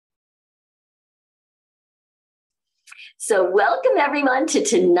So welcome everyone to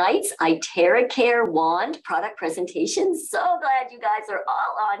tonight's IteraCare wand product presentation. So glad you guys are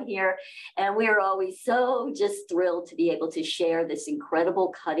all on here. And we are always so just thrilled to be able to share this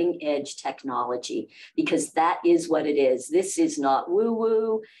incredible cutting edge technology, because that is what it is. This is not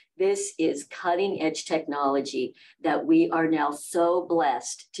woo-woo. This is cutting edge technology that we are now so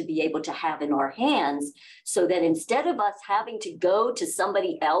blessed to be able to have in our hands, so that instead of us having to go to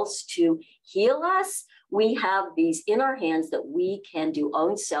somebody else to heal us, we have these in our hands that we can do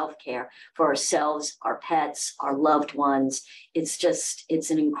own self-care for ourselves, our pets, our loved ones. It's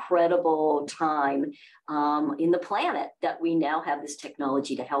an incredible time in the planet that we now have this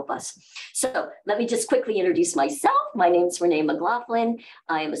technology to help us. So let me just quickly introduce myself. My name is Renee McLaughlin.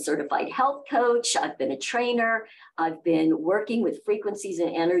 I am a certified health coach. I've been a trainer. I've been working with frequencies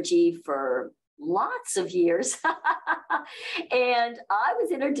and energy for lots of years. And I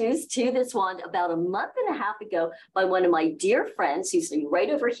was introduced to this wand about a month and a half ago by one of my dear friends, who's right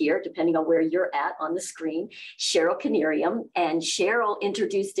over here, depending on where you're at on the screen, Cheryl Canarium. And Cheryl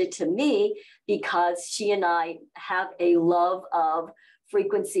introduced it to me because she and I have a love of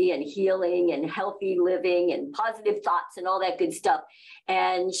frequency and healing and healthy living and positive thoughts and all that good stuff.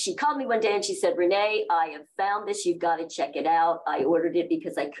 And she called me one day and she said, Renee, I have found this. You've got to check it out. I ordered it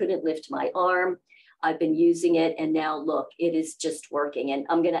because I couldn't lift my arm. I've been using it. And now look, it is just working. And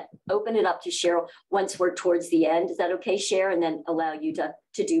I'm going to open it up to Cheryl once we're towards the end. Is that okay, Cheryl? And then allow you to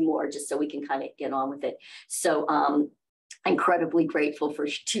do more just so we can kind of get on with it. So incredibly grateful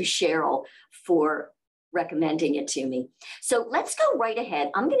to Cheryl for recommending it to me. So let's go right ahead.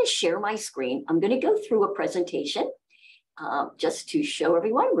 I'm going to share my screen. I'm going to go through a presentation just to show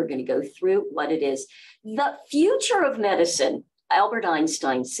everyone. We're going to go through what it is. The future of medicine, Albert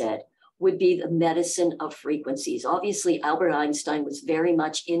Einstein said, would be the medicine of frequencies. Obviously, Albert Einstein was very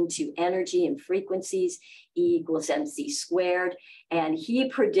much into energy and frequencies, E equals MC squared. And he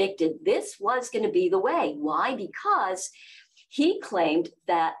predicted this was going to be the way. Why? Because he claimed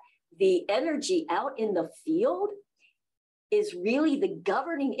that the energy out in the field is really the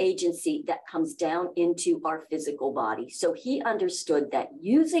governing agency that comes down into our physical body. So he understood that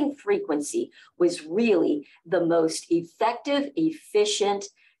using frequency was really the most effective, efficient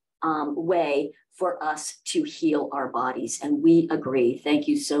way for us to heal our bodies. And we agree. Thank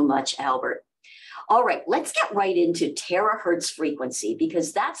you so much, Albert. All right, let's get right into terahertz frequency,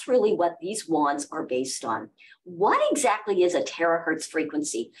 because that's really what these wands are based on. What exactly is a terahertz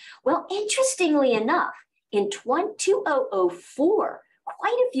frequency? Well, interestingly enough, in 2004,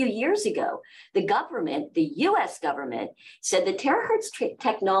 quite a few years ago, the government, the US government, said the terahertz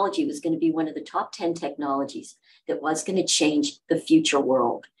technology was going to be one of the top 10 technologies that was going to change the future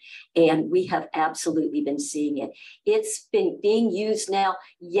world. And we have absolutely been seeing it. It's been being used now,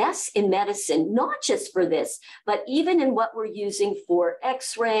 yes, in medicine, not just for this, but even in what we're using for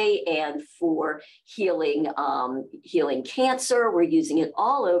X-ray and for healing, healing cancer. We're using it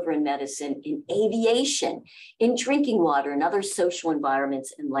all over in medicine, in aviation, in drinking water, and other social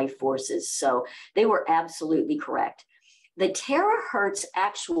environments and life forces. So they were absolutely correct. The terahertz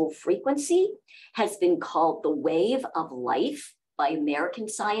actual frequency has been called the wave of life by American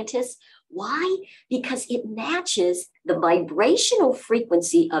scientists. Why? Because it matches the vibrational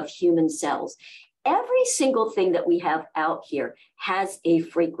frequency of human cells. Every single thing that we have out here has a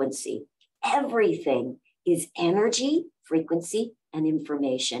frequency. Everything is energy, frequency, and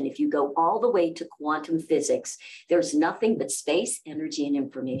information. If you go all the way to quantum physics, there's nothing but space, energy, and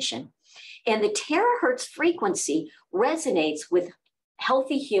information. And the terahertz frequency resonates with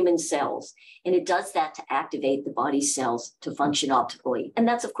healthy human cells. And it does that to activate the body's cells to function optimally. And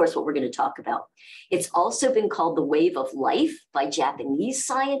that's, of course, what we're going to talk about. It's also been called the wave of life by Japanese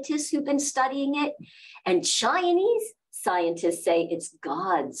scientists who've been studying it. And Chinese scientists say it's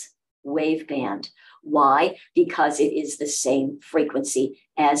God's wave band. Why? Because it is the same frequency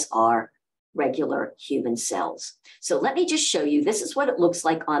as our regular human cells. So let me just show you, this is what it looks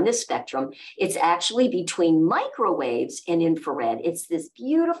like on this spectrum. It's actually between microwaves and infrared. It's this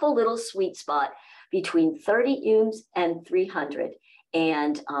beautiful little sweet spot between 30 ohms and 300.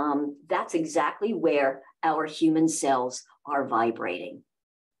 And that's exactly where our human cells are vibrating.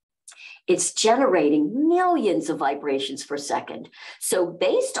 It's generating millions of vibrations per second. So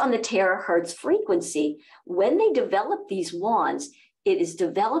based on the terahertz frequency, when they develop these wands, it is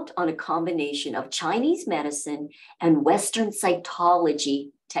developed on a combination of Chinese medicine and Western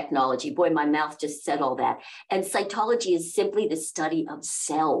cytology technology. Boy, my mouth just said all that. And cytology is simply the study of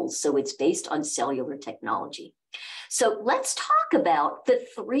cells. So it's based on cellular technology. So let's talk about the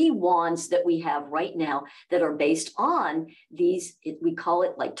 3 wands that we have right now that are based on these, we call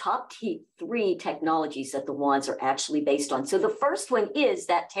it like top 3 technologies that the wands are actually based on. So the first one is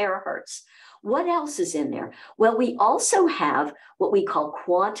that terahertz. What else is in there? Well, we also have what we call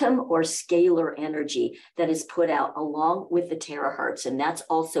quantum or scalar energy that is put out along with the terahertz, and that's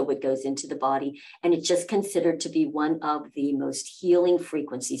also what goes into the body, and it's just considered to be one of the most healing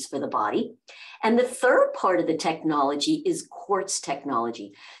frequencies for the body. And the third part of the technology is quartz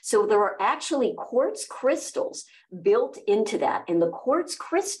technology. So there are actually quartz crystals built into that, and the quartz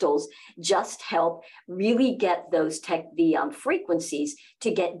crystals just help really get those frequencies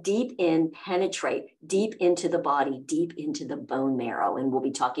to get deep in, penetrate deep into the body, deep into the bone marrow, and we'll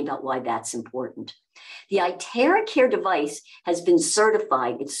be talking about why that's important. The IteraCare device has been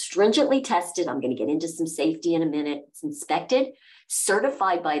certified. It's stringently tested. I'm going to get into some safety in a minute. It's inspected,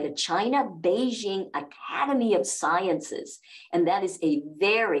 certified by the China Beijing Academy of Sciences, and that is a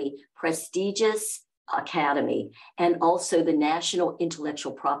very prestigious academy, and also the National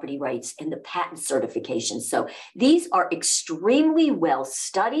Intellectual Property Rights and the patent certification. So these are extremely well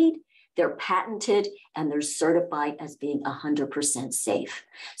studied, they're patented, and they're certified as being 100% safe.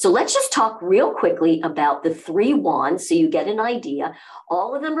 So let's just talk real quickly about the 3 wands so you get an idea.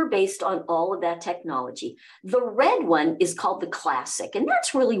 All of them are based on all of that technology. The red one is called the classic, and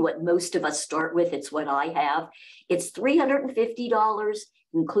that's really what most of us start with. It's what I have. It's $350.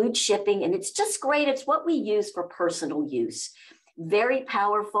 Includes shipping, and it's just great. It's what we use for personal use. Very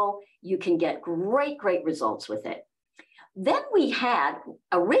powerful. You can get great results with it. Then we had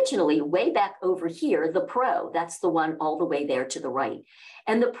originally way back over here, the Pro. That's the one all the way there to the right.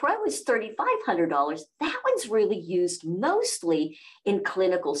 And the Pro is $3,500. That one's really used mostly in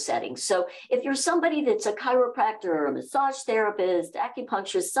clinical settings. So if you're somebody that's a chiropractor or a massage therapist,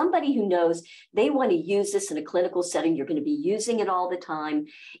 acupuncturist, somebody who knows they want to use this in a clinical setting, you're going to be using it all the time.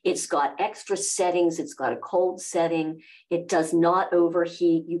 It's got extra settings. It's got a cold setting. It does not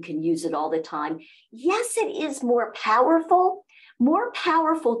overheat. You can use it all the time. Yes, it is more powerful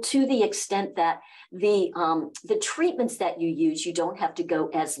to the extent that the treatments that you use, you don't have to go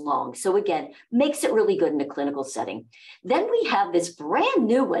as long. So again, makes it really good in a clinical setting. Then we have this brand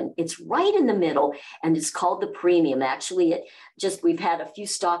new one. It's right in the middle, and it's called the Premium. Actually, we've had a few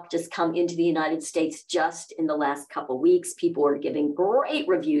stock just come into the United States just in the last couple of weeks. People are giving great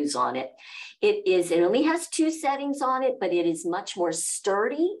reviews on it. It only has 2 settings on it, but it is much more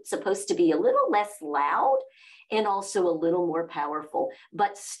sturdy. It's supposed to be a little less loud and also a little more powerful,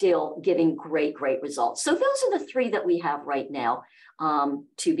 but still giving great results. So those are the 3 that we have right now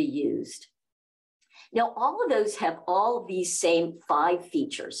to be used. Now, all of those have all of these same 5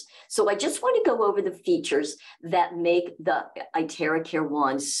 features. So I just want to go over the features that make the IteraCare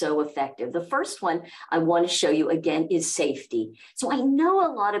wand so effective. The first one I want to show you again is safety. So I know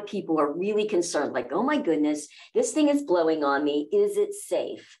a lot of people are really concerned, like, oh my goodness, this thing is blowing on me. Is it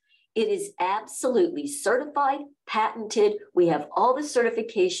safe? It is absolutely certified, patented. We have all the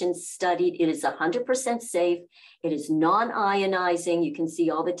certifications studied. It is 100% safe. It is non-ionizing. You can see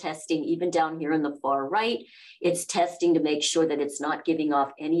all the testing, even down here in the far right. It's testing to make sure that it's not giving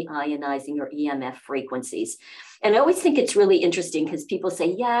off any ionizing or EMF frequencies. And I always think it's really interesting because people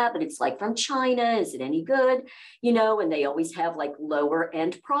say, yeah, but it's like from China. Is it any good? You know, and they always have like lower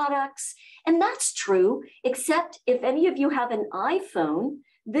end products. And that's true, except if any of you have an iPhone,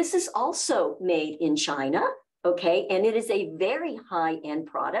 this is also made in China, okay? And it is a very high-end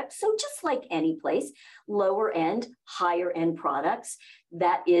product. So just like any place, lower end, higher end products,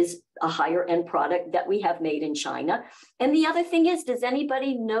 that is a higher end product that we have made in China. And the other thing is, does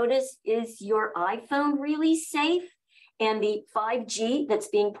anybody notice, is your iPhone really safe? And the 5G that's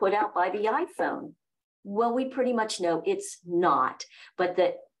being put out by the iPhone? Well, we pretty much know it's not, but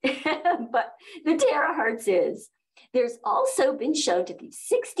the terahertz is. There's also been shown to be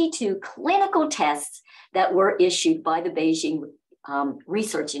 62 clinical tests that were issued by the Beijing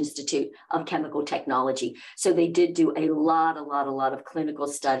Research Institute of Chemical Technology. So they did do a lot of clinical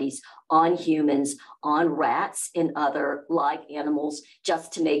studies on humans, on rats and other live animals,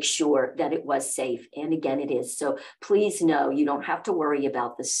 just to make sure that it was safe. And again, it is. So please know you don't have to worry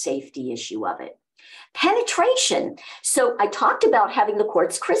about the safety issue of it. Penetration. So I talked about having the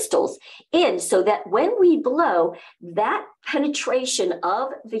quartz crystals in so that when we blow, that penetration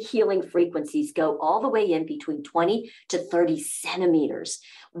of the healing frequencies go all the way in between 20 to 30 centimeters.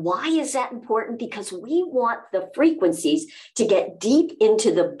 Why is that important? Because we want the frequencies to get deep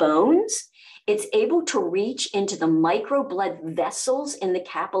into the bones. It's able to reach into the micro blood vessels in the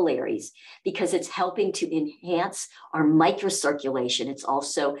capillaries because it's helping to enhance our microcirculation. It's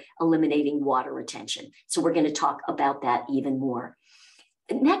also eliminating water retention. So we're going to talk about that even more.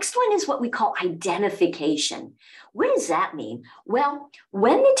 The next one is what we call identification. What does that mean? Well,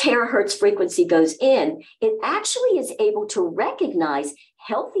 when the terahertz frequency goes in, it actually is able to recognize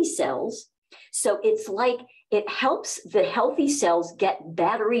healthy cells. So it's like it helps the healthy cells get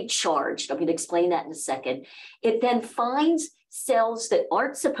battery charged. I'm going to explain that in a second. It then finds cells that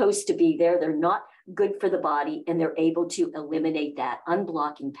aren't supposed to be there. They're not good for the body, and they're able to eliminate that,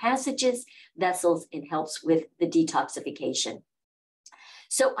 unblocking passages, vessels, and helps with the detoxification.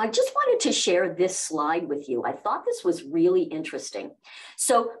 So I just wanted to share this slide with you. I thought this was really interesting.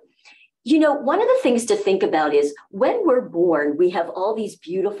 So, you know, one of the things to think about is when we're born, we have all these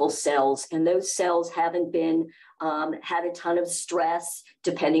beautiful cells, and those cells haven't been had a ton of stress,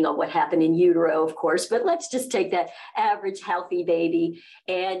 depending on what happened in utero, of course, but let's just take that average healthy baby.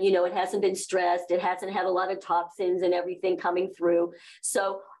 And, you know, it hasn't been stressed. It hasn't had a lot of toxins and everything coming through.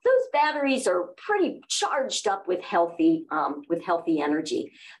 So those batteries are pretty charged up with healthy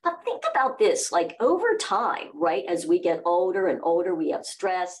energy. But think about this, like over time, right? As we get older and older, we have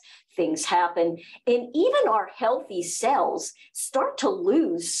stress, things happen, and even our healthy cells start to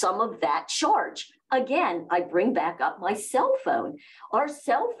lose some of that charge. Again, I bring back up my cell phone. Our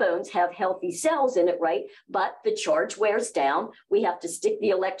cell phones have healthy cells in it, right? But the charge wears down. We have to stick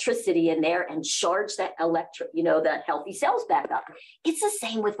the electricity in there and charge that that healthy cells back up. It's the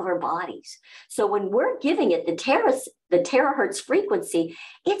same with our bodies. So when we're giving it the terahertz frequency,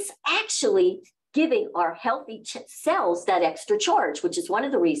 it's actually giving our healthy cells that extra charge, which is one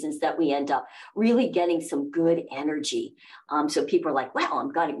of the reasons that we end up really getting some good energy. So people are like, wow,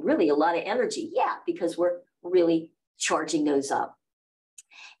 I'm getting really a lot of energy. Yeah, because we're really charging those up.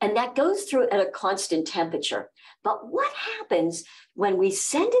 And that goes through at a constant temperature. But what happens when we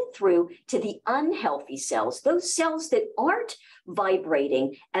send it through to the unhealthy cells, those cells that aren't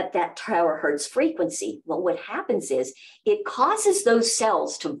vibrating at that terahertz frequency? Well, what happens is it causes those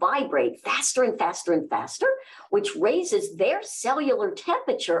cells to vibrate faster and faster and faster, which raises their cellular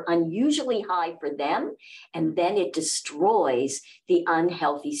temperature unusually high for them, and then it destroys the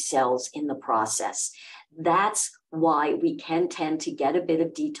unhealthy cells in the process. That's why we can tend to get a bit of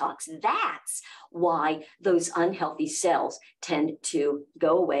detox. That's why those unhealthy cells tend to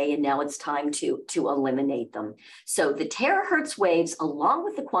go away, and now it's time to eliminate them. So the terahertz waves, along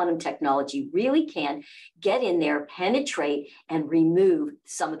with the quantum technology, really can get in there, penetrate, and remove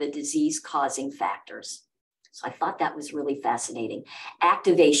some of the disease-causing factors. So I thought that was really fascinating.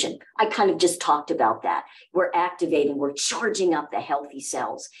 Activation, I kind of just talked about that. We're activating, we're charging up the healthy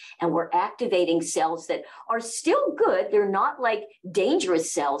cells, and we're activating cells that are still good. They're not like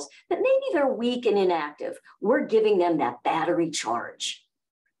dangerous cells, but maybe they're weak and inactive. We're giving them that battery charge.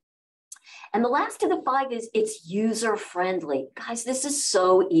 And the last of the 5 is it's user-friendly. Guys, this is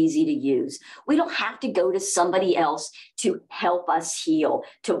so easy to use. We don't have to go to somebody else to help us heal,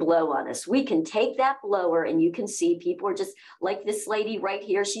 to blow on us. We can take that blower, and you can see people are just like this lady right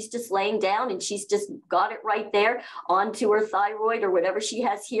here. She's just laying down, and she's just got it right there onto her thyroid or whatever she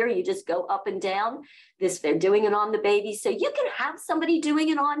has here. You just go up and down. They're doing it on the baby. So you can have somebody doing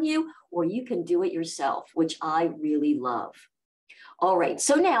it on you, or you can do it yourself, which I really love. All right,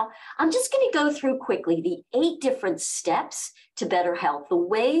 so now I'm just going to go through quickly the 8 different steps to better health, the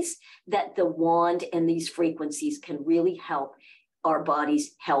ways that the wand and these frequencies can really help our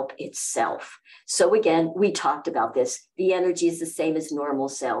bodies help itself. So again, we talked about this. The energy is the same as normal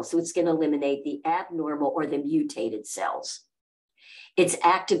cells, so it's going to eliminate the abnormal or the mutated cells. It's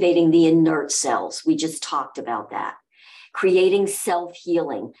activating the inert cells. We just talked about that. Creating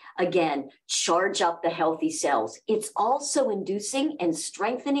self-healing. Again, charge up the healthy cells. It's also inducing and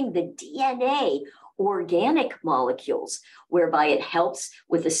strengthening the DNA organic molecules, whereby it helps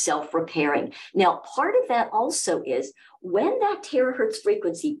with the self-repairing. Now, part of that also is when that terahertz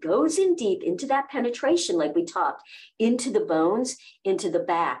frequency goes in deep into that penetration, like we talked, into the bones, into the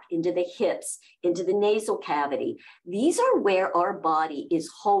back, into the hips, into the nasal cavity, these are where our body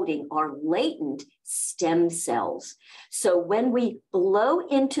is holding our latent stem cells. So when we blow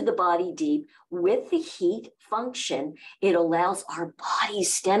into the body deep with the heat function, it allows our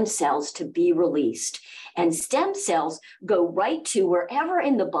body's stem cells to be released. And stem cells go right to wherever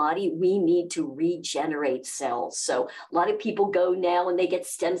in the body we need to regenerate cells. So a lot of people go now and they get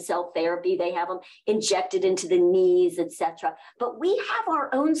stem cell therapy. They have them injected into the knees, etc. But we have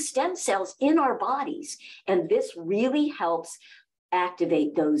our own stem cells in our bodies, and this really helps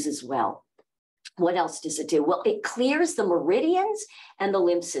activate those as well. What else does it do? Well, it clears the meridians and the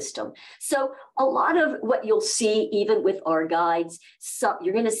lymph system. So a lot of what you'll see, even with our guides,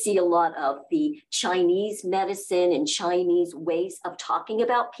 you're going to see a lot of the Chinese medicine and Chinese ways of talking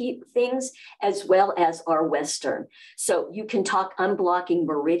about things, as well as our Western. So you can talk unblocking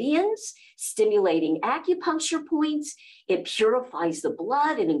meridians, stimulating acupuncture points. It purifies the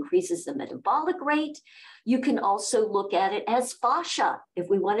blood. It increases the metabolic rate. You can also look at it as fascia if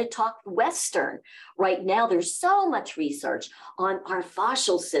we want to talk Western. Right now, there's so much research on our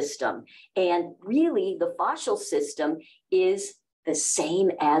fascial system. And really, the fascial system is the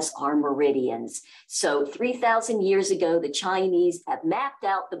same as our meridians. So 3,000 years ago, the Chinese have mapped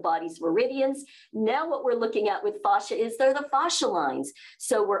out the body's meridians. Now what we're looking at with fascia is they're the fascia lines.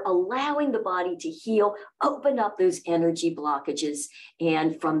 So we're allowing the body to heal, open up those energy blockages,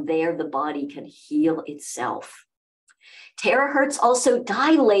 and from there, the body can heal itself. Terahertz also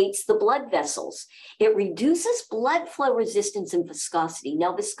dilates the blood vessels. It reduces blood flow resistance and viscosity.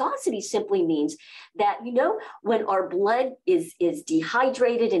 Now, viscosity simply means that, when our blood is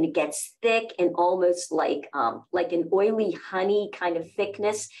dehydrated and it gets thick and almost like an oily honey kind of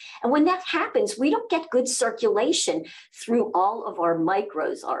thickness. And when that happens, we don't get good circulation through all of our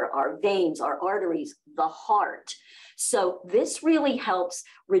micros, our veins, our arteries, the heart. So this really helps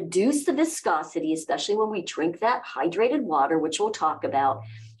reduce the viscosity, especially when we drink that hydrated water, which we'll talk about,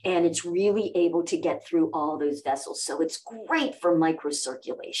 and it's really able to get through all those vessels. So it's great for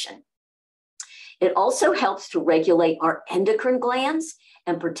microcirculation. It also helps to regulate our endocrine glands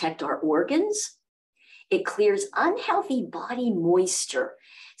and protect our organs. It clears unhealthy body moisture.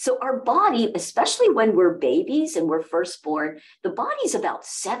 So our body, especially when we're babies and we're first born, the body's about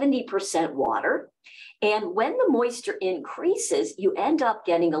 70% water. And when the moisture increases, you end up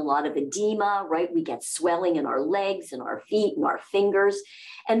getting a lot of edema, right? We get swelling in our legs and our feet and our fingers.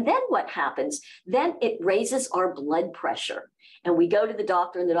 And then what happens? Then it raises our blood pressure. And we go to the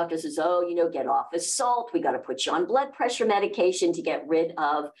doctor and the doctor says, oh, get off the salt. We got to put you on blood pressure medication to get rid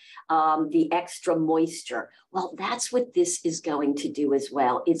of the extra moisture. Well, that's what this is going to do as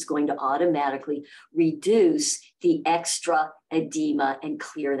well. It's going to automatically reduce the extra edema and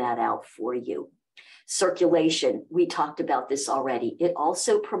clear that out for you. Circulation, we talked about this already. It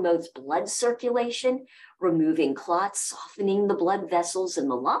also promotes blood circulation, removing clots, softening the blood vessels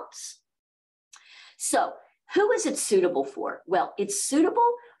and the lumps. So who is it suitable for? Well, it's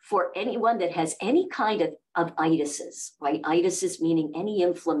suitable for anyone that has any kind of itises, right? Itises meaning any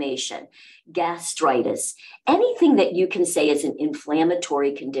inflammation, gastritis, anything that you can say is an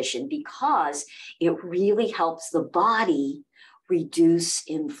inflammatory condition, because it really helps the body reduce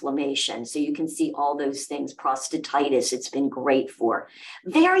inflammation. So you can see all those things. Prostatitis, it's been great for.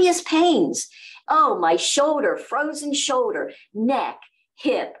 Various pains. Oh, my shoulder, frozen shoulder, neck,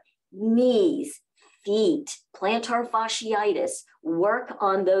 hip, knees, feet, plantar fasciitis. Work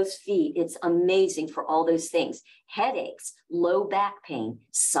on those feet. It's amazing for all those things. Headaches, low back pain,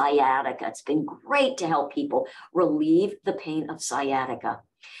 sciatica. It's been great to help people relieve the pain of sciatica.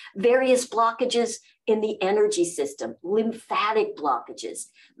 Various blockages in the energy system, lymphatic blockages,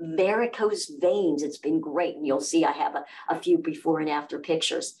 varicose veins. It's been great. And you'll see I have a few before and after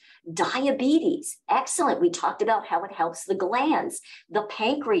pictures. Diabetes, excellent. We talked about how it helps the glands, the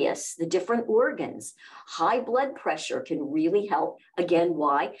pancreas, the different organs. High blood pressure can really help. Again,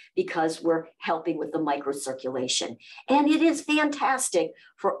 why? Because we're helping with the microcirculation. And it is fantastic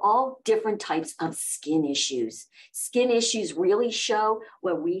for all different types of skin issues. Skin issues really show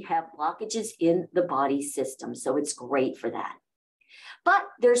when we have blockages in the body system. So it's great for that. But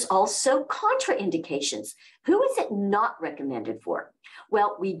there's also contraindications. Who is it not recommended for?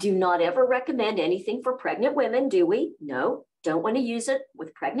 Well, we do not ever recommend anything for pregnant women, do we? No, don't want to use it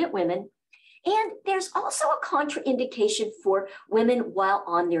with pregnant women. And there's also a contraindication for women while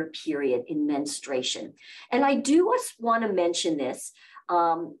on their period in menstruation. And I do want to mention this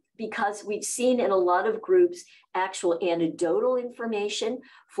because we've seen in a lot of groups actual anecdotal information.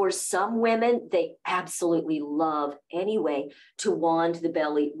 For some women, they absolutely love anyway to wand the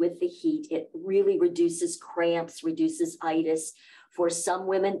belly with the heat. It really reduces cramps, reduces itis. For some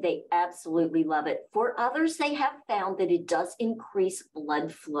women, they absolutely love it. For others, they have found that it does increase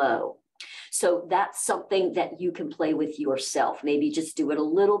blood flow. So that's something that you can play with yourself. Maybe just do it a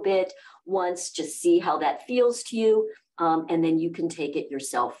little bit once, just see how that feels to you. And then you can take it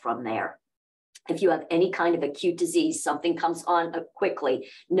yourself from there. If you have any kind of acute disease, something comes on quickly,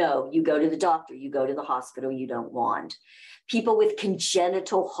 no, you go to the doctor, you go to the hospital, you don't wand. People with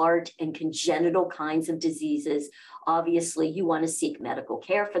congenital heart and congenital kinds of diseases, obviously you want to seek medical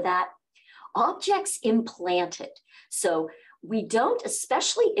care for that. Objects implanted. So We don't,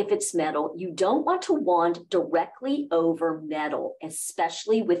 especially if it's metal, you don't want to wand directly over metal,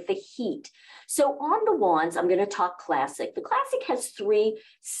 especially with the heat. So on the wands, I'm going to talk classic. The classic has 3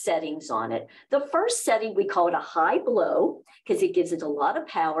 settings on it. The first setting, we call it a high blow because it gives it a lot of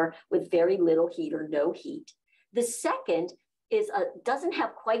power with very little heat or no heat. The second is doesn't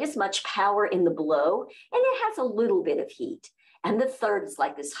have quite as much power in the blow, and it has a little bit of heat. And the third is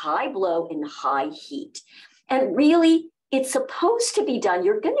like this high blow and high heat. And really, it's supposed to be done.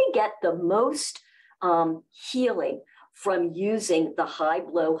 You're going to get the most healing from using the high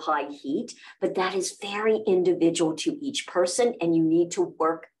blow, high heat, but that is very individual to each person, and you need to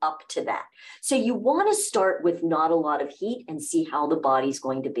work up to that. So you want to start with not a lot of heat and see how the body's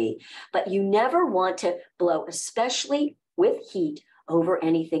going to be. But you never want to blow, especially with heat, over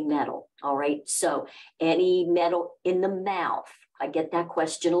anything metal. All right. So any metal in the mouth, I get that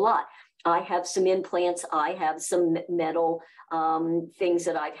question a lot. I have some implants. I have some metal things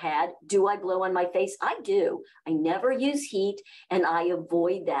that I've had. Do I blow on my face? I do. I never use heat, and I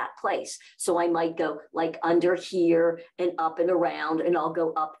avoid that place. So I might go like under here and up and around, and I'll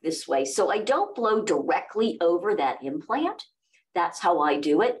go up this way. So I don't blow directly over that implant. That's how I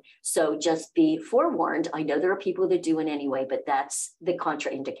do it. So just be forewarned. I know there are people that do it anyway, but that's the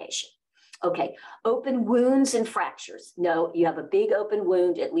contraindication. Okay, open wounds and fractures. No, you have a big open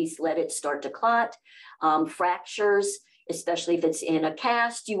wound, at least let it start to clot. Fractures, especially if it's in a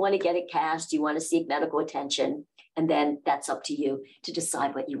cast, you want to get it cast, you want to seek medical attention, and then that's up to you to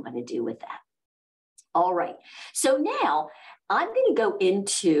decide what you want to do with that. All right, so now I'm going to go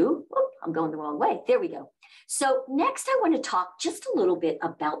into, I'm going the wrong way. There we go. So next I want to talk just a little bit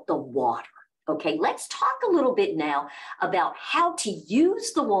about the water. Okay, let's talk a little bit now about how to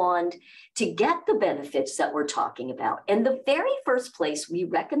use the wand to get the benefits that we're talking about. And the very first place we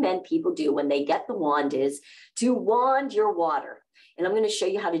recommend people do when they get the wand is to wand your water. And I'm going to show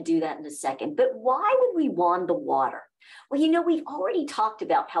you how to do that in a second. But why would we wand the water? Well, you know, we've already talked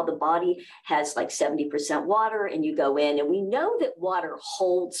about how the body has like 70% water, and you go in, and we know that water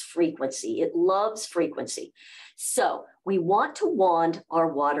holds frequency. It loves frequency. So we want to wand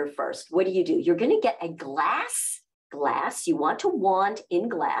our water first. What do? You're going to get a glass. You want to wand in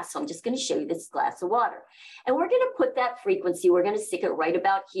glass. So I'm just going to show you this glass of water. And we're going to put that frequency, we're going to stick it right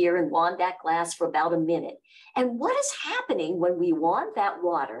about here and wand that glass for about a minute. And what is happening when we wand that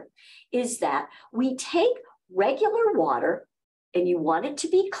water is that we take regular water, and you want it to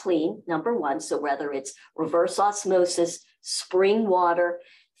be clean, number one. So whether it's reverse osmosis, spring water,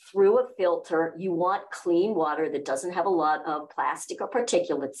 through a filter, you want clean water that doesn't have a lot of plastic or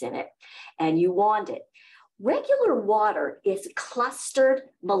particulates in it, and you wand it. Regular water is clustered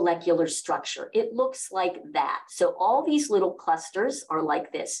molecular structure. It looks like that. So all these little clusters are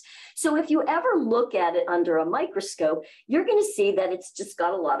like this. So if you ever look at it under a microscope, you're going to see that it's just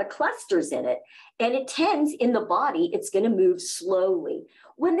got a lot of clusters in it. And it tends, in the body, it's going to move slowly.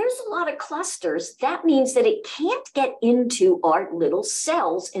 When there's a lot of clusters, that means that it can't get into our little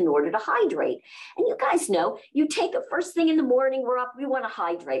cells in order to hydrate. And you guys know, you take it first thing in the morning, we're up, we want to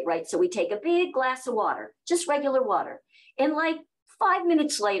hydrate, right? So we take a big glass of water, just regular water. And like 5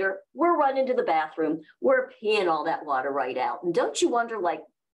 minutes later, we're running to the bathroom, we're peeing all that water right out. And don't you wonder, like,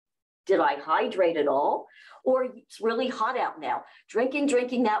 did I hydrate at all? Or it's really hot out now. Drinking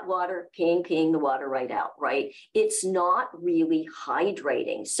that water, peeing the water right out, right? It's not really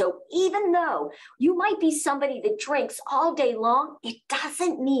hydrating. So even though you might be somebody that drinks all day long, it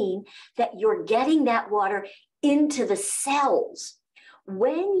doesn't mean that you're getting that water into the cells.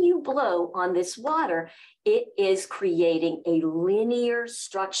 When you blow on this water, it is creating a linear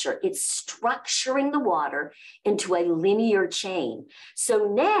structure. It's structuring the water into a linear chain.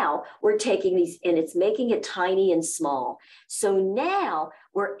 So now we're taking these, and it's making it tiny and small. So now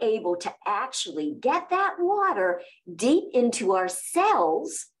we're able to actually get that water deep into our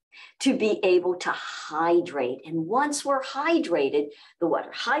cells to be able to hydrate. And once we're hydrated, the water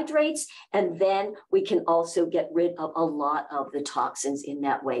hydrates, and then we can also get rid of a lot of the toxins in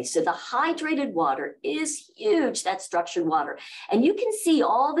that way. So the hydrated water is huge, that structured water. And you can see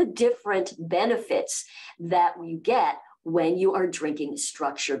all the different benefits that we get when you are drinking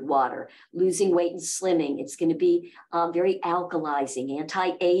structured water. Losing weight and slimming, it's going to be very alkalizing,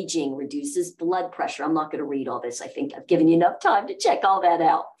 anti-aging, reduces blood pressure. I'm not going to read all this. I think I've given you enough time to check all that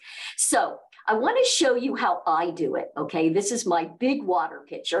out. So I want to show you how I do it, okay? This is my big water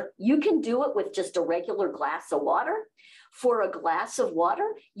pitcher. You can do it with just a regular glass of water. For a glass of water,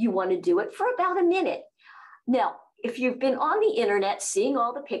 you want to do it for about a minute. Now, if you've been on the internet seeing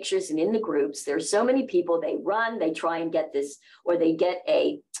all the pictures and in the groups, there's so many people, they run, they try and get this, or they get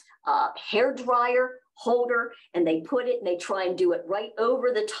a hair dryer holder and they put it and they try and do it right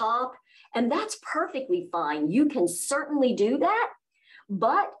over the top. And that's perfectly fine. You can certainly do that,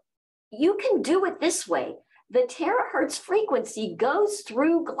 but you can do it this way. The terahertz frequency goes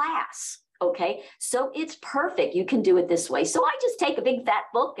through glass. Okay, so it's perfect. You can do it this way. So I just take a big fat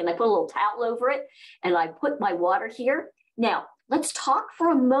book and I put a little towel over it and I put my water here. Now, let's talk for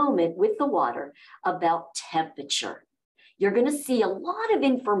a moment with the water about temperature. You're going to see a lot of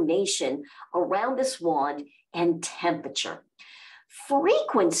information around this wand and temperature.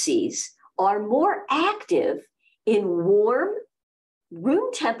 Frequencies are more active in warm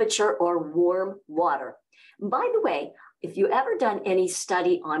room temperature or warm water. By the way, if you ever done any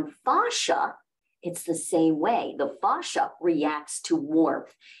study on fascia, it's the same way. The fascia reacts to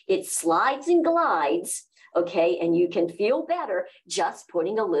warmth. It slides and glides, okay, and you can feel better just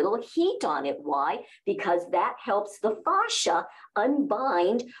putting a little heat on it. Why? Because that helps the fascia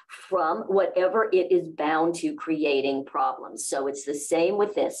unbind from whatever it is bound to creating problems. So it's the same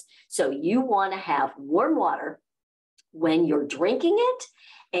with this. So you want to have warm water when you're drinking it.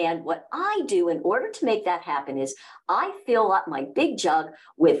 And what I do in order to make that happen is I fill up my big jug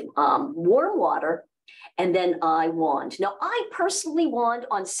with warm water, and then I wand. Now, I personally wand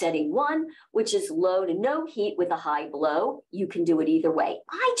on setting 1, which is low to no heat with a high blow. You can do it either way.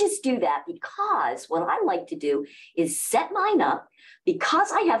 I just do that because what I like to do is set mine up.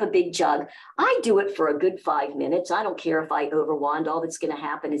 Because I have a big jug, I do it for a good 5 minutes. I don't care if I overwand. All that's going to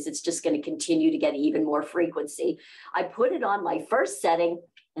happen is it's just going to continue to get even more frequency. I put it on my first setting,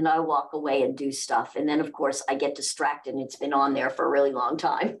 and I walk away and do stuff. And then, of course, I get distracted, and it's been on there for a really long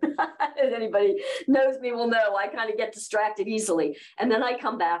time. And anybody knows me will know I kind of get distracted easily. And then I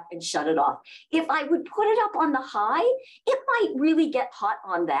come back and shut it off. If I would put it up on the high, it might really get hot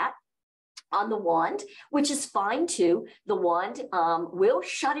on the wand, which is fine too. The wand will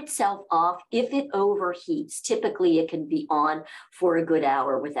shut itself off if it overheats. Typically, it can be on for a good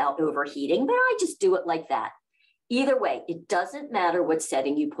hour without overheating, but I just do it like that. Either way, it doesn't matter what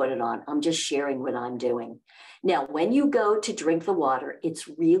setting you put it on. I'm just sharing what I'm doing. Now, when you go to drink the water, it's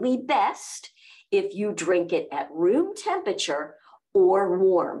really best if you drink it at room temperature or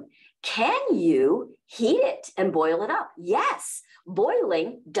warm. Can you heat it and boil it up? Yes,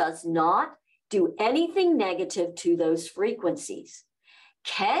 boiling does not do anything negative to those frequencies.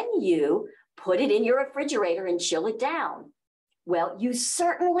 Can you put it in your refrigerator and chill it down? Well, you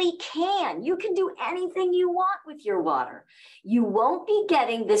certainly can. You can do anything you want with your water. You won't be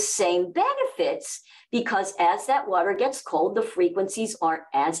getting the same benefits because as that water gets cold, the frequencies aren't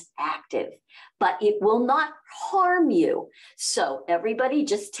as active, but it will not harm you. So everybody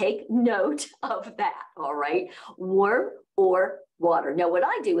just take note of that, all right? Warm or water. Now, what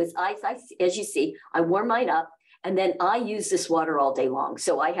I do is, as you see, I warm mine up. And then I use this water all day long.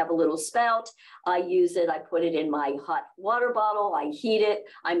 So I have a little spout. I use it. I put it in my hot water bottle. I heat it.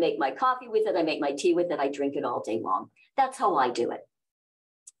 I make my coffee with it. I make my tea with it. I drink it all day long. That's how I do it.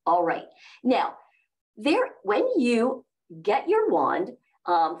 All right. Now, when you get your wand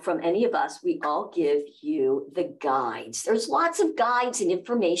from any of us, we all give you the guides. There's lots of guides and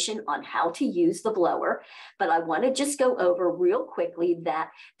information on how to use the blower, but I want to just go over real quickly that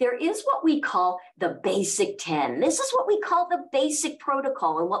there is what we call the basic 10. This is what we call the basic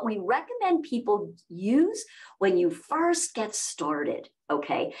protocol and what we recommend people use when you first get started.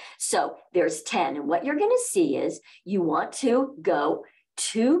 Okay, so there's 10, and what you're going to see is you want to go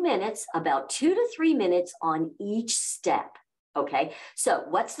 2 minutes, about 2 to 3 minutes on each step. Okay, so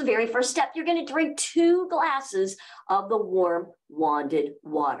what's the very first step? You're going to drink 2 glasses of the warm wanded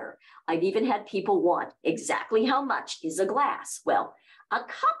water. I've even had people want exactly how much is a glass. Well, a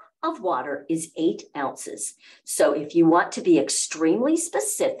cup of water is 8 ounces. So if you want to be extremely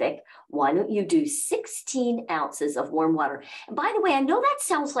specific, why don't you do 16 ounces of warm water? And by the way, I know that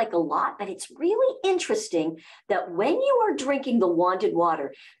sounds like a lot, but it's really interesting that when you are drinking the wanded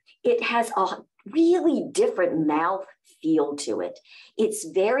water, it has a really different mouth feel to it. It's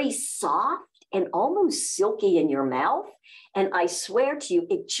very soft and almost silky in your mouth. And I swear to you,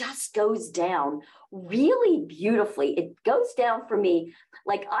 it just goes down really beautifully. It goes down for me,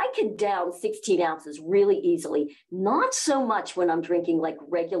 like I can down 16 ounces really easily. Not so much when I'm drinking like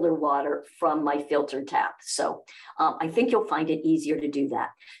regular water from my filter tap. So I think you'll find it easier to do that.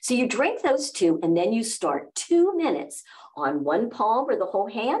 So you drink those 2, and then you start 2 minutes on one palm or the whole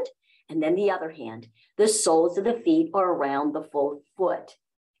hand, and then the other hand. The soles of the feet are around the full foot,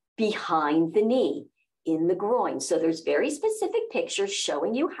 behind the knee, in the groin. So there's very specific pictures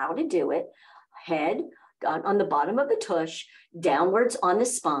showing you how to do it. Head on the bottom of the tush, downwards on the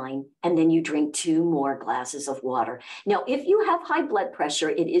spine, and then you drink 2 more glasses of water. Now, if you have high blood pressure,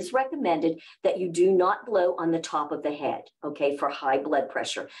 it is recommended that you do not blow on the top of the head, okay, for high blood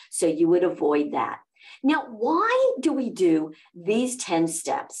pressure. So you would avoid that. Now, why do we do these 10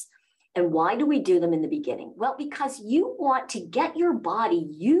 steps? And why do we do them in the beginning? Well, because you want to get your body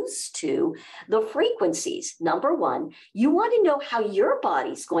used to the frequencies. Number one, you want to know how your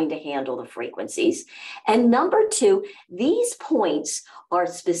body's going to handle the frequencies. And number two, these points are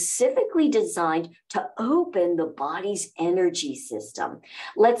specifically designed to open the body's energy system.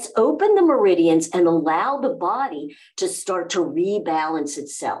 Let's open the meridians and allow the body to start to rebalance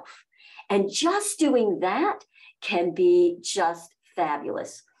itself. And just doing that can be just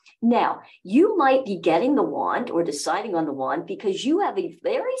fabulous. Now, you might be getting the wand or deciding on the wand because you have a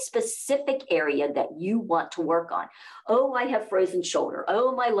very specific area that you want to work on. Oh, I have frozen shoulder.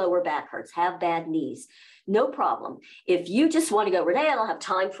 Oh, my lower back hurts, have bad knees. No problem. If you just want to go, Renee, I don't have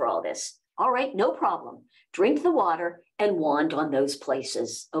time for all this. All right, no problem. Drink the water and wand on those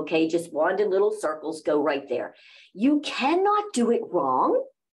places. Okay, just wand in little circles, go right there. You cannot do it wrong.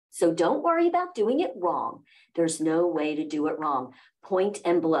 So don't worry about doing it wrong. There's no way to do it wrong. Point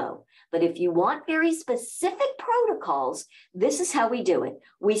and blow. But if you want very specific protocols, this is how we do it.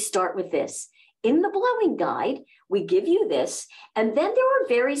 We start with this. In the blowing guide, we give you this, and then there are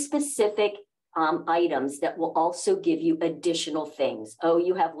very specific items that will also give you additional things. Oh,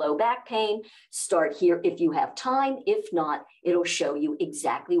 you have low back pain, start here if you have time. If not, it'll show you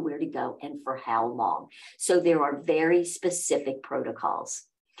exactly where to go and for how long. So there are very specific protocols.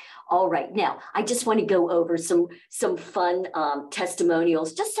 All right, now I just want to go over some fun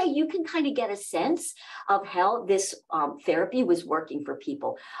testimonials, just so you can kind of get a sense of how this therapy was working for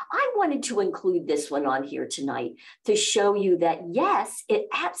people. I wanted to include this one on here tonight to show you that, yes, it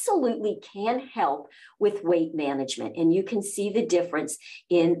absolutely can help with weight management. And you can see the difference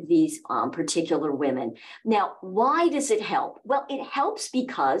in these particular women. Now, why does it help? Well, it helps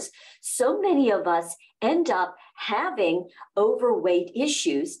because so many of us end up having overweight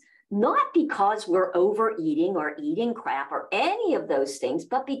issues, not because we're overeating or eating crap or any of those things,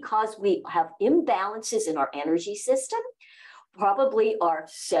 but because we have imbalances in our energy system. Probably our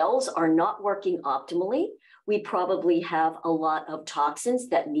cells are not working optimally. We probably have a lot of toxins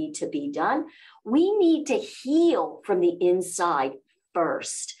that need to be done. We need to heal from the inside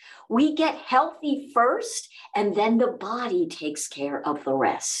first. We get healthy first, and then the body takes care of the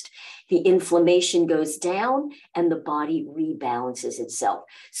rest. The inflammation goes down and the body rebalances itself.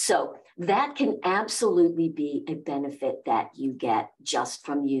 So that can absolutely be a benefit that you get just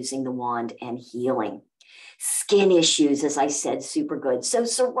from using the wand and healing. Skin issues, as I said, super good. So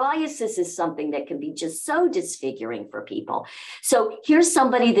psoriasis is something that can be just so disfiguring for people. So here's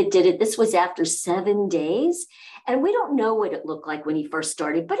somebody that did it. This was after 7 days. And we don't know what it looked like when he first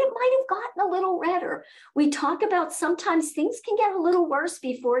started, but it might have gotten a little redder. We talk about sometimes things can get a little worse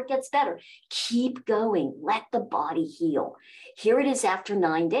before it gets better. Keep going. Let the body heal. Here it is after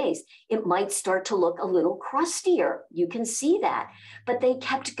 9 days. It might start to look a little crustier. You can see that. But they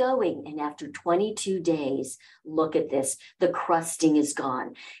kept going. And after 22 days, look at this. The crusting is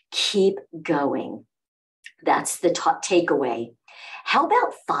gone. Keep going. That's the takeaway. How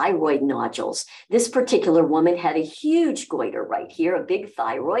about thyroid nodules? This particular woman had a huge goiter right here, a big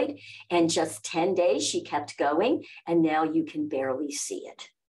thyroid, and just 10 days she kept going, and now you can barely see it.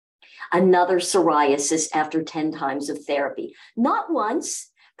 Another psoriasis after 10 times of therapy. Not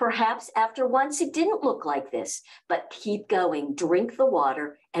once, perhaps after once it didn't look like this, but keep going, drink the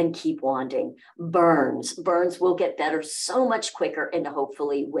water, and keep wanding. Burns will get better so much quicker and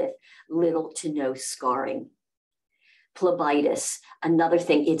hopefully with little to no scarring. Phlebitis, another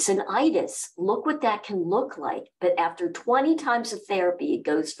thing, it's an itis. Look what that can look like. But after 20 times of therapy, it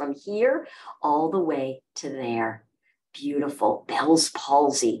goes from here all the way to there. Beautiful. Bell's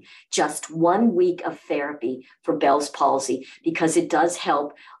palsy, just 1 week of therapy for Bell's palsy because it does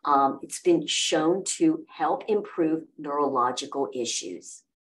help. It's been shown to help improve neurological issues,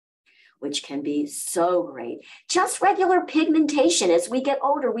 which can be so great. Just regular pigmentation. As we get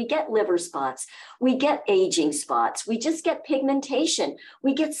older, we get liver spots, we get aging spots, we just get pigmentation,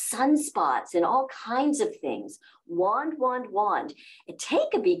 we get sunspots and all kinds of things. wand, wand, wand, and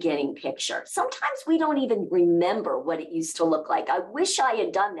take a beginning picture. Sometimes we don't even remember what it used to look like. I wish I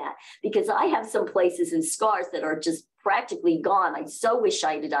had done that because I have some places and scars that are just practically gone. I so wish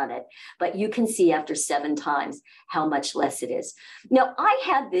I had done it, but you can see after 7 times how much less it is. Now, I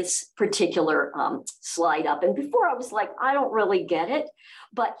had this particular slide up, and before I was like, I don't really get it,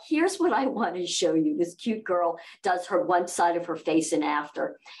 but here's what I want to show you. This cute girl does her one side of her face and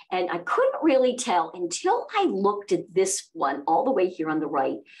after, and I couldn't really tell until I looked at this one all the way here on the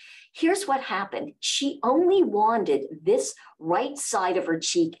right. Here's what happened. She only wanded this right side of her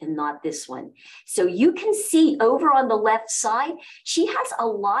cheek and not this one. So you can see over on the left side, she has a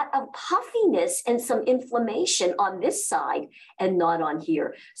lot of puffiness and some inflammation on this side and not on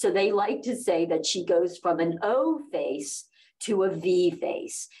here. So they like to say that she goes from an O face to a V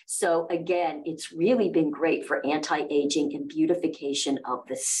face. So again, it's really been great for anti-aging and beautification of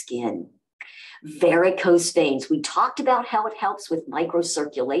the skin. Varicose veins. We talked about how it helps with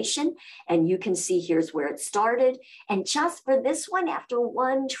microcirculation, and you can see here's where it started. And just for this one, after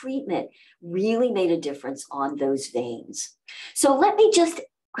one treatment, really made a difference on those veins. So let me just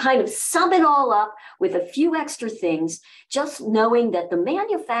kind of sum it all up with a few extra things, just knowing that the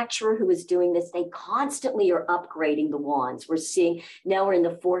manufacturer who is doing this, they constantly are upgrading the wands. We're seeing now we're in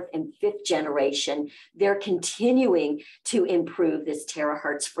the 4th and 5th generation. They're continuing to improve this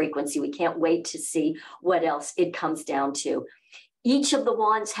terahertz frequency. We can't wait to see what else it comes down to. Each of the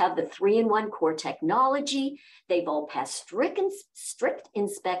wands have the 3-in-1 core technology. They've all passed strict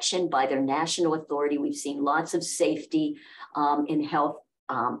inspection by their national authority. We've seen lots of safety in health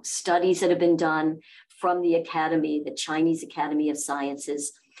studies that have been done from the Academy, the Chinese Academy of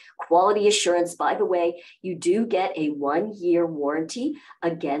Sciences. Quality assurance, by the way, you do get a 1-year warranty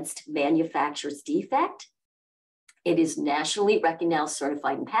against manufacturer's defect. It is nationally recognized,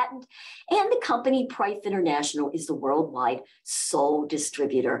 certified, and patented. And the company Price International is the worldwide sole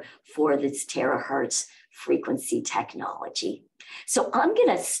distributor for this terahertz frequency technology. So I'm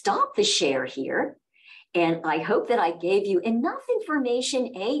going to stop the share here. And I hope that I gave you enough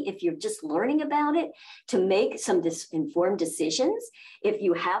information, if you're just learning about it, to make some informed decisions. If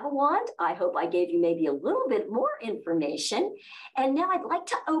you have a wand, I hope I gave you maybe a little bit more information. And now I'd like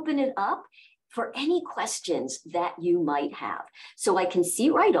to open it up for any questions that you might have. So I can see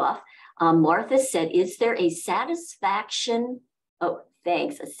right off, Martha said, is there a satisfaction? Oh,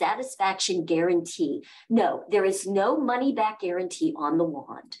 thanks. A satisfaction guarantee. No, there is no money back guarantee on the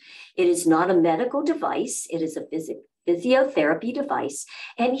wand. It is not a medical device. It is a physiotherapy device.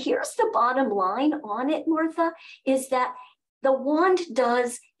 And here's the bottom line on it, Martha, is that the wand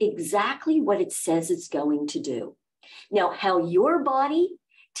does exactly what it says it's going to do. Now, how your body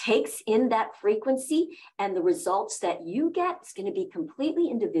takes in that frequency and the results that you get is going to be completely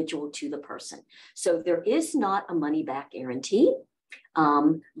individual to the person. So there is not a money back guarantee.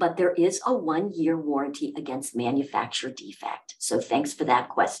 But there is a 1-year warranty against manufacturer defect. So thanks for that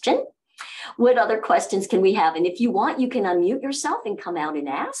question. What other questions can we have? And if you want, you can unmute yourself and come out and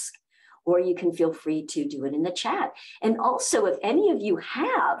ask, or you can feel free to do it in the chat. And also, if any of you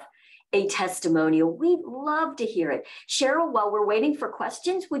have a testimonial, we'd love to hear it. Cheryl, while we're waiting for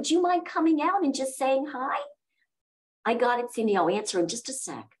questions, would you mind coming out and just saying hi? I got it, Cindy. I'll answer in just a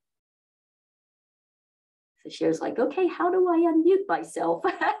sec. So Cher's like, okay, how do I unmute myself?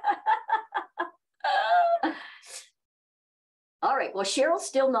 All right, well, Cheryl's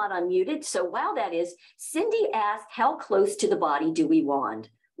still not unmuted. So while that is, Cindy asked, how close to the body do we wand?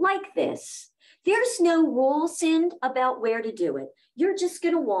 Like this. There's no rule, Cindy, about where to do it. You're just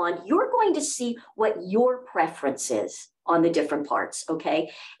going to wand. You're going to see what your preference is on the different parts,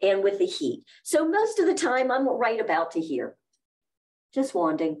 okay? And with the heat. So most of the time, I'm right about to here. Just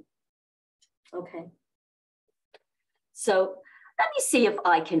wanding. Okay. So let me see if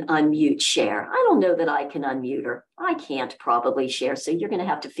I can unmute Cher. I don't know that I can unmute her. I can't probably, Cher. So you're going to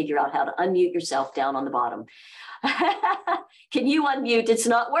have to figure out how to unmute yourself down on the bottom. Can you unmute? It's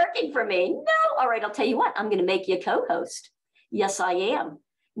not working for me. No. All right. I'll tell you what. I'm going to make you a co-host. Yes, I am.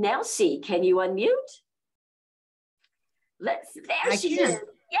 Now see, can you unmute? There she is.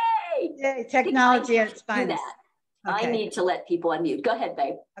 Yay. Yay. Technology at its finest. Okay. I need to let people unmute. Go ahead,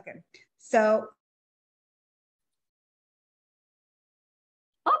 babe. Okay. So.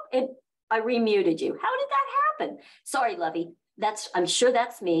 Oh, and I remuted you. How did that happen? Sorry, Lovey. I'm sure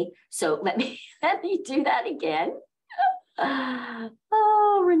that's me. So let me do that again.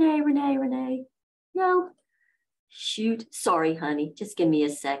 Oh, Renee. No. Shoot. Sorry, honey. Just give me a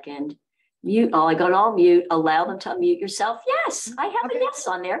second. Mute. Oh, I got all mute. Allow them to unmute yourself. Yes, I have a yes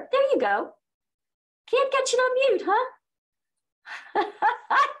on there. There you go. Can't get you to unmute, huh?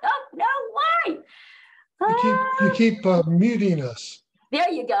 I don't know why. You keep muting us. There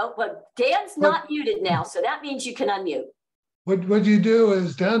you go. Well, Dan's not muted now, so that means you can unmute. What you do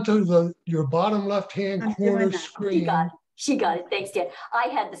is down to your bottom left-hand corner screen. She got it. Thanks, Dan. I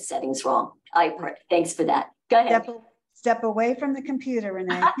had the settings wrong. Thanks for that. Go ahead. Step away from the computer,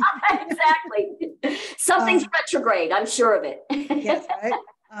 Renee. Exactly. Something's retrograde. I'm sure of it. Yes,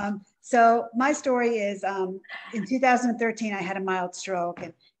 right. So my story is in 2013, I had a mild stroke,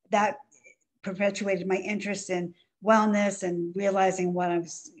 and that perpetuated my interest in wellness and realizing what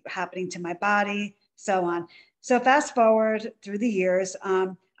was happening to my body, so on. So fast forward through the years,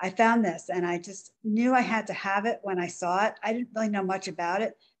 I found this, and I just knew I had to have it when I saw it. I didn't really know much about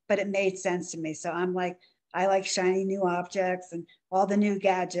it, but it made sense to me. So I'm like, I like shiny new objects and all the new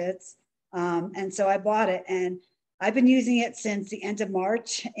gadgets. And so I bought it, and I've been using it since the end of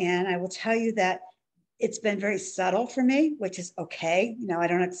March. And I will tell you that it's been very subtle for me, which is okay. You know, I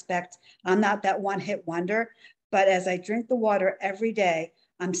don't expect, I'm not that one-hit wonder, but as I drink the water every day,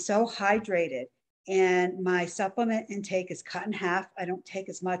 I'm so hydrated, and my supplement intake is cut in half. I don't take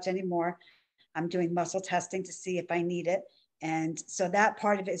as much anymore. I'm doing muscle testing to see if I need it. And so that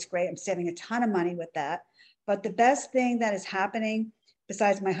part of it is great. I'm saving a ton of money with that. But the best thing that is happening,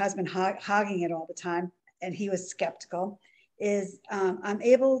 besides my husband hogging it all the time, and he was skeptical, is I'm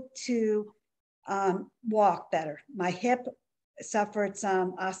able to walk better. My hip suffered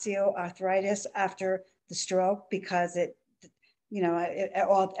some osteoarthritis after the stroke because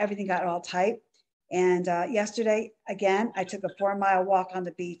everything got all tight. And yesterday, again, I took a 4-mile walk on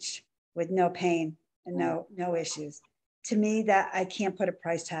the beach with no pain and no issues. To me, that I can't put a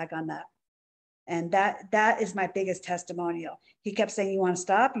price tag on that. And that is my biggest testimonial. He kept saying, you want to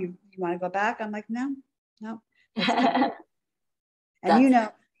stop? You want to go back? I'm like, no. And you know,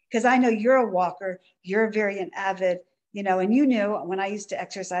 because I know you're a walker, you're very an avid, you know, and you knew when I used to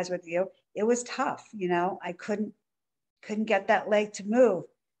exercise with you, it was tough. You know, I couldn't get that leg to move,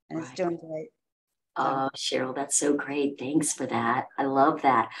 and It's doing great. Oh, Cheryl, that's so great. Thanks for that. I love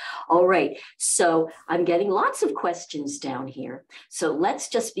that. All right. So I'm getting lots of questions down here. So let's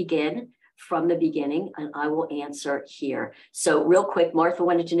just begin from the beginning, and I will answer here. So real quick, Martha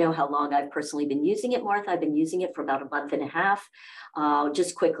wanted to know how long I've personally been using it. Martha, I've been using it for about a month and a half.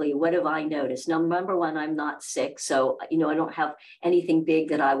 Just quickly, what have I noticed? Now, number one, I'm not sick. So, you know, I don't have anything big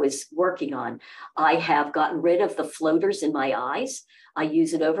that I was working on. I have gotten rid of the floaters in my eyes. I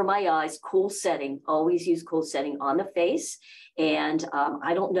use it over my eyes, cool setting, always use cool setting on the face. And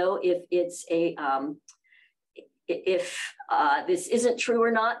I don't know if it's this isn't true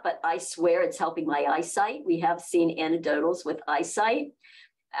or not, but I swear it's helping my eyesight. We have seen anecdotals with eyesight,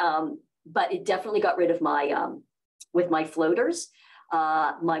 but it definitely got rid of my, with my floaters.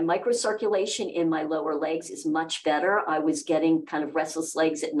 My microcirculation in my lower legs is much better. I was getting kind of restless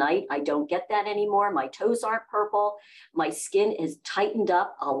legs at night. I don't get that anymore. My toes aren't purple. My skin is tightened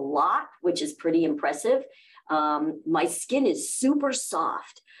up a lot, which is pretty impressive. My skin is super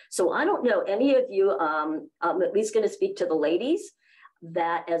soft. So I don't know any of you, I'm at least going to speak to the ladies,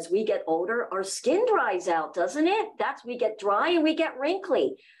 that as we get older, our skin dries out, doesn't it? We get dry and we get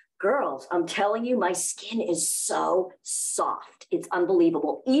wrinkly. Girls, I'm telling you, my skin is so soft. It's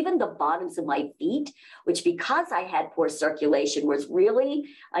unbelievable. Even the bottoms of my feet, which because I had poor circulation was really,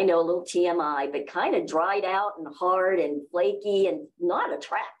 I know a little TMI, but kind of dried out and hard and flaky and not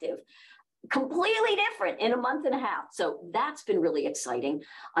attractive. Completely different in a month and a half. So that's been really exciting.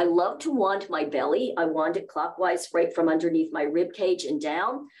 I love to wand my belly. I wand it clockwise right from underneath my rib cage and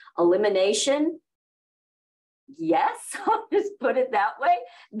down. Elimination. Yes, I'll just put it that way.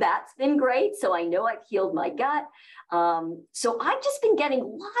 That's been great. So I know I've healed my gut. So I've just been getting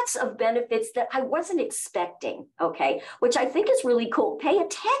lots of benefits that I wasn't expecting, okay, which I think is really cool. Pay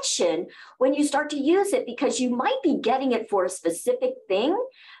attention when you start to use it, because you might be getting it for a specific thing.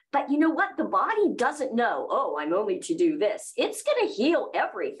 But you know what? The body doesn't know, oh, I'm only to do this. It's going to heal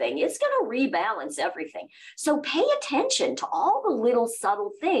everything. It's going to rebalance everything. So pay attention to all the little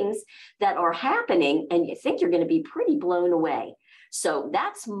subtle things that are happening, and you think you're going to be pretty blown away. So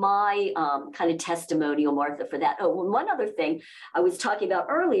that's my kind of testimonial, Martha, for that. Oh, one other thing I was talking about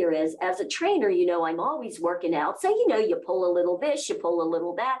earlier is, as a trainer, you know, I'm always working out. So, you know, you pull a little this, you pull a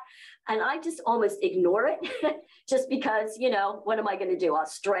little that. And I just almost ignore it just because, you know, what am I going to do? I'll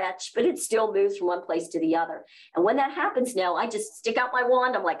stretch, but it still moves from one place to the other. And when that happens now, I just stick out my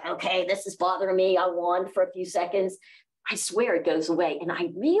wand. I'm like, okay, this is bothering me. I'll wand for a few seconds. I swear it goes away. And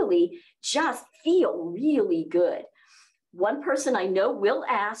I really just feel really good. One person I know will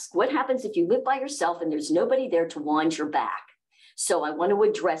ask, what happens if you live by yourself and there's nobody there to wand your back? So I want to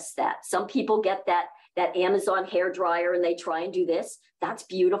address that. Some people get that that Amazon hair dryer and they try and do this. That's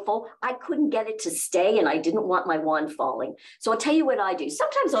beautiful. I couldn't get it to stay and I didn't want my wand falling. So I'll tell you what I do.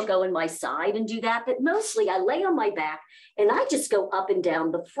 Sometimes I'll go in my side and do that, but mostly I lay on my back and I just go up and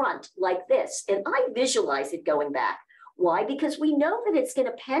down the front like this. And I visualize it going back. Why? Because we know that it's going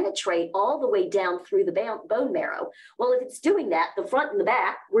to penetrate all the way down through the bone marrow. Well, if it's doing that, the front and the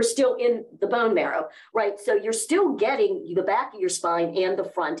back, we're still in the bone marrow, right? So you're still getting the back of your spine and the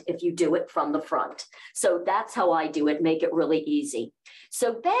front if you do it from the front. So that's how I do it, make it really easy.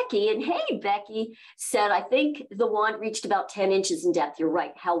 So Becky, and hey, Becky said, I think the wand reached about 10 inches in depth. You're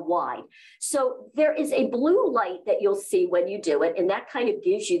right. How wide? So there is a blue light that you'll see when you do it, and that kind of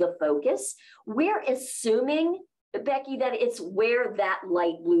gives you the focus. We're assuming, Becky, that it's where that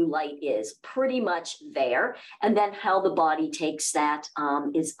light blue light is, pretty much there. And then how the body takes that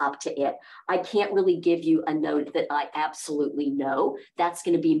is up to it. I can't really give you a note that I absolutely know. That's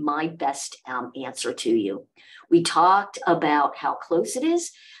going to be my best answer to you. We talked about how close it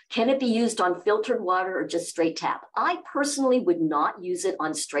is. Can it be used on filtered water or just straight tap? I personally would not use it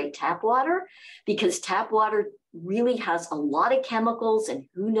on straight tap water because tap water really has a lot of chemicals and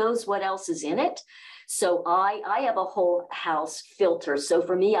who knows what else is in it. So I have a whole house filter. So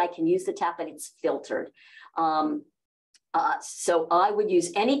for me, I can use the tap, but it's filtered. So I would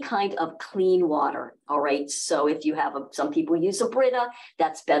use any kind of clean water. All right. So if you have some people use a Brita,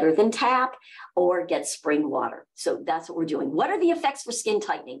 that's better than tap, or get spring water. So that's what we're doing. What are the effects for skin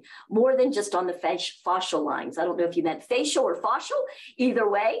tightening? More than just on the fascial lines. I don't know if you meant facial or fascial, either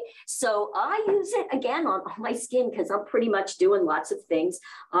way. So I use it again on my skin because I'm pretty much doing lots of things.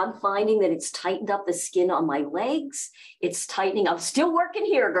 I'm finding that it's tightened up the skin on my legs. It's tightening. I'm still working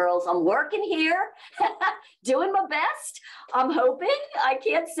here, girls. I'm working here, doing my best. I'm hoping. I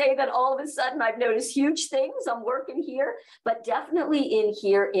can't say that all of a sudden I've noticed huge things. I'm working here, but definitely in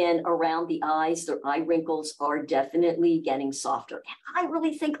here and around the eyes, the eye wrinkles are definitely getting softer. And I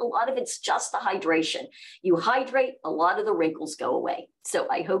really think a lot of it's just the hydration. You hydrate, a lot of the wrinkles go away. So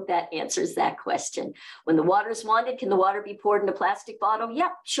I hope that answers that question. When the water's wanted, can the water be poured in a plastic bottle?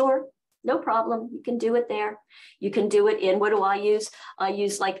 Yep, sure. No problem. You can do it there. You can do it in, what do I use? I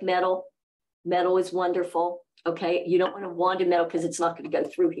use like metal. Metal is wonderful. Okay, you don't want to wand in metal because it's not going to go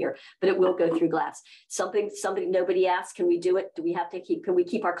through here, but it will go through glass. Somebody, nobody asked, can we do it? Do we have to can we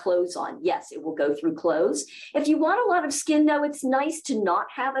keep our clothes on? Yes, it will go through clothes. If you want a lot of skin though, it's nice to not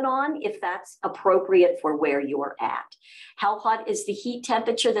have it on if that's appropriate for where you're at. How hot is the heat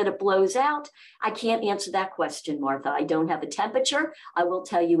temperature that it blows out? I can't answer that question, Martha. I don't have a temperature. I will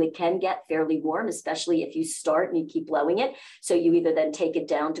tell you it can get fairly warm, especially if you start and you keep blowing it. So you either then take it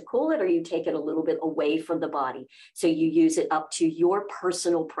down to cool it or you take it a little bit away from the body. So you use it up to your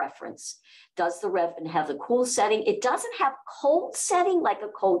personal preference. Does the Revan have the cool setting? It doesn't have cold setting like a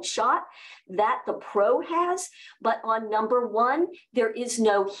cold shot that the Pro has, but on number 1, there is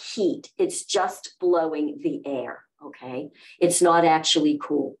no heat. It's just blowing the air, okay? It's not actually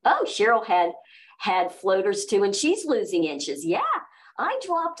cool. Oh, Cheryl had floaters too, and she's losing inches. Yeah, I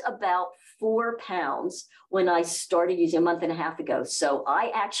dropped about 4 pounds when I started using a month and a half ago. So I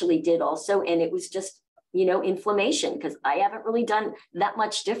actually did also, and it was just, you know, inflammation because I haven't really done that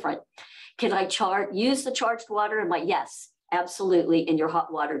much different. Can I use the charged water in my, yes, absolutely, in your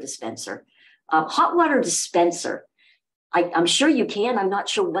hot water dispenser. Hot water dispenser, I'm sure you can. I'm not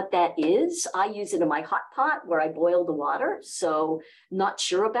sure what that is. I use it in my hot pot where I boil the water. So not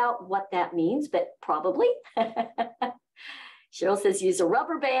sure about what that means, but probably. Cheryl says use a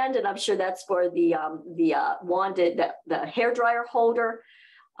rubber band, and I'm sure that's for the wanded, the hairdryer holder.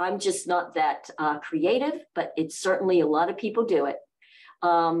 I'm just not that creative, but it's certainly a lot of people do it.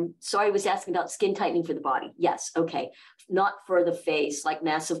 Sorry, I was asking about skin tightening for the body. Yes, okay. Not for the face, like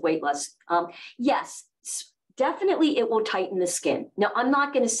massive weight loss. Yes, definitely it will tighten the skin. Now, I'm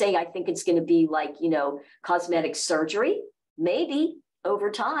not going to say I think it's going to be like, you know, cosmetic surgery. Maybe over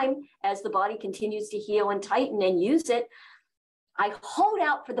time, as the body continues to heal and tighten and use it, I hold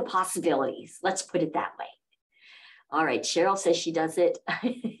out for the possibilities. Let's put it that way. All right, Cheryl says she does it.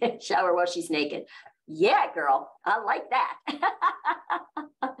 Shower while she's naked. Yeah, girl, I like that.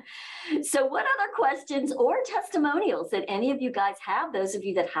 So what other questions or testimonials that any of you guys have, those of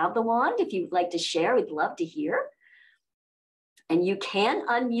you that have the wand, if you'd like to share, we'd love to hear. And you can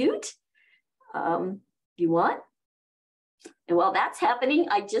unmute if you want. And while that's happening,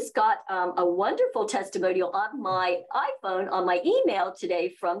 I just got a wonderful testimonial on my iPhone, on my email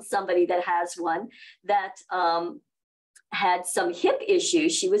today from somebody that has one that had some hip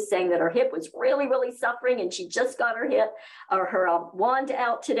issues. She was saying that her hip was really, really suffering, and she just got her hip or her wand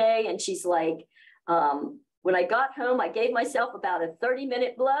out today. And she's like, when I got home, I gave myself about a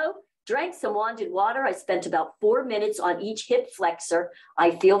 30-minute blow. Drank some wanded water. I spent about 4 minutes on each hip flexor.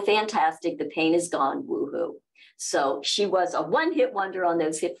 I feel fantastic. The pain is gone. Woohoo. So she was a one-hit wonder on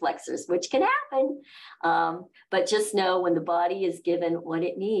those hip flexors, which can happen. But just know when the body is given what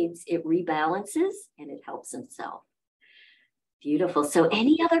it needs, it rebalances and it helps itself. Beautiful. So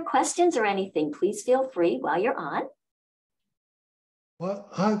any other questions or anything, please feel free while you're on. Well,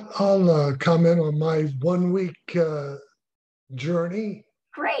 I'll comment on my 1 week journey.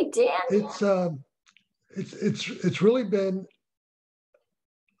 Great, Dan. It's really been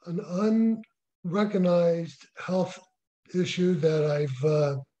an unrecognized health issue that I've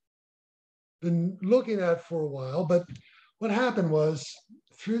been looking at for a while. But what happened was,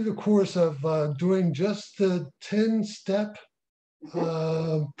 through the course of doing just the 10-step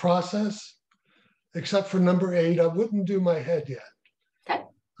process, except for number 8, I wouldn't do my head yet. Okay.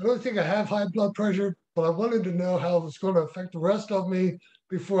 I don't think I have high blood pressure, but I wanted to know how it's going to affect the rest of me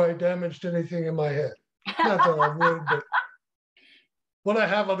before I damaged anything in my head. Not that I would, but what I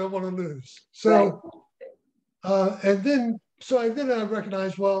have, I don't want to lose. So, and then I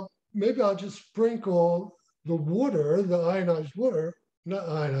recognized, well, maybe I'll just sprinkle the water, the ionized water, not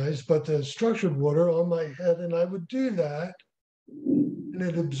ionized, but the structured water on my head, and I would do that, and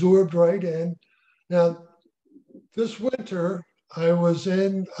it absorbed right in. Now, this winter, I was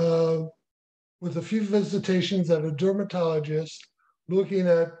in with a few visitations at a dermatologist looking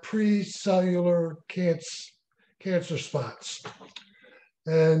at pre-cellular cancer spots.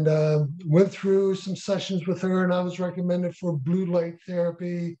 And went through some sessions with her, and I was recommended for blue light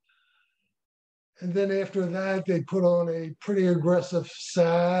therapy. And then after that, they put on a pretty aggressive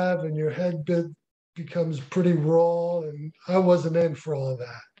salve, and your head becomes pretty raw, and I wasn't in for all of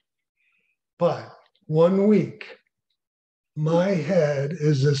that. But 1 week, my head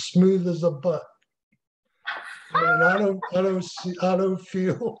is as smooth as a butt. And I don't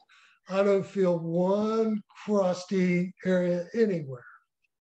feel one crusty area anywhere.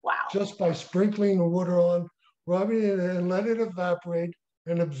 Wow. Just by sprinkling the water on, rubbing it in, let it evaporate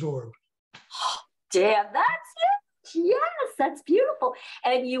and absorb. Damn, that's it. Yes, that's beautiful.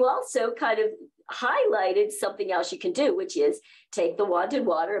 And you also kind of highlighted something else you can do, which is take the wanded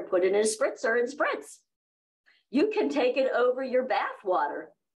water and put it in a spritzer and spritz. You can take it over your bath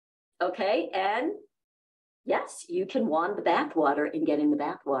water, okay? And yes, you can wand the bath water and get in the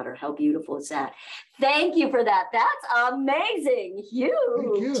bath water. How beautiful is that? Thank you for that. That's amazing. Huge.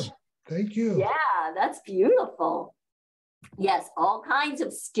 Thank you. Thank you. Yeah, that's beautiful. Yes, all kinds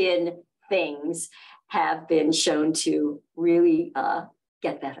of skin things have been shown to really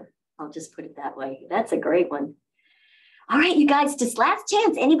get better. I'll just put it that way. That's a great one. All right, you guys, just last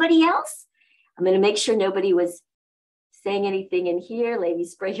chance. Anybody else? I'm going to make sure nobody was saying anything in here.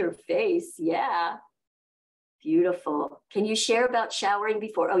 Ladies, spray your face. Yeah. Beautiful. Can you share about showering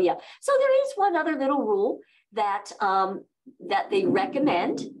before? Oh, yeah. So there is one other little rule that they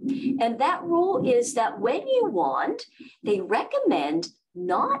recommend. And that rule is that when you wand, they recommend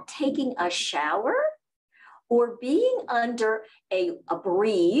not taking a shower or being under a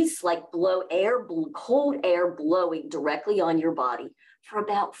breeze, like cold air blowing directly on your body for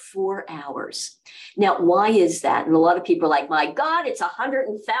about 4 hours. Now, why is that? And a lot of people are like, my God, it's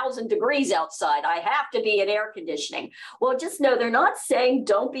 100,000 degrees outside. I have to be in air conditioning. Well, just know they're not saying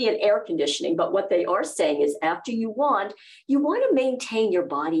don't be in air conditioning, but what they are saying is after you want to maintain your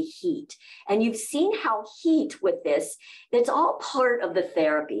body heat. And you've seen how heat with this, it's all part of the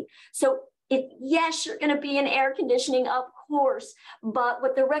therapy. So yes, you're going to be in air conditioning, of course, but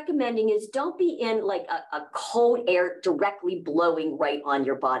what they're recommending is don't be in like a cold air directly blowing right on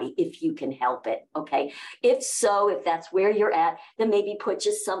your body if you can help it, okay? If that's where you're at, then maybe put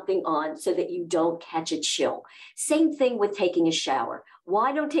just something on so that you don't catch a chill. Same thing with taking a shower.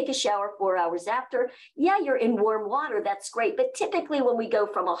 Why don't take a shower 4 hours after? Yeah, you're in warm water, that's great, but typically when we go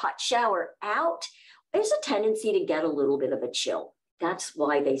from a hot shower out, there's a tendency to get a little bit of a chill. That's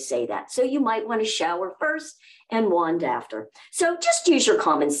why they say that. So you might want to shower first and wand after. So just use your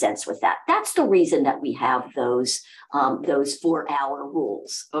common sense with that. That's the reason that we have those 4-hour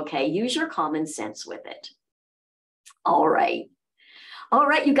rules. Okay, use your common sense with it. All right. All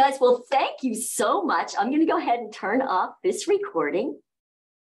right, you guys. Well, thank you so much. I'm going to go ahead and turn off this recording.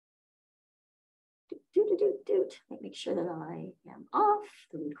 Let me make sure that I am off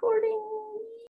the recording.